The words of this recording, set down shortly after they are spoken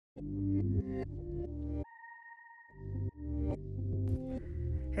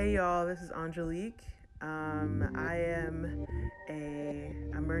Hey y'all, this is Angelique. I am a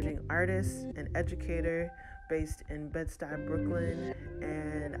emerging artist and educator based in Bed-Stuy, Brooklyn,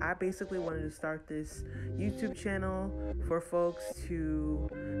 and I basically wanted to start this YouTube channel for folks to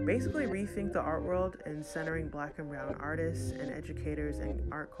basically rethink the art world and centering Black and brown artists and educators and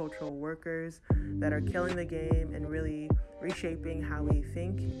art cultural workers that are killing the game and really reshaping how we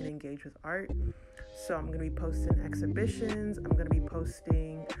think and engage with art. So I'm going to be posting exhibitions. I'm going to be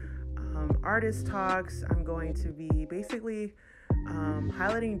posting artist talks. I'm going to be basically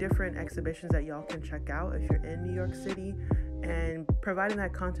highlighting different exhibitions that y'all can check out if you're in New York City, and providing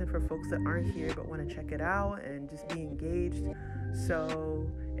that content for folks that aren't here but want to check it out and just be engaged. So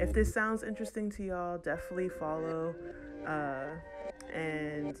if this sounds interesting to y'all, definitely follow.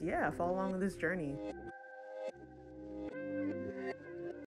 And yeah, follow along with this journey.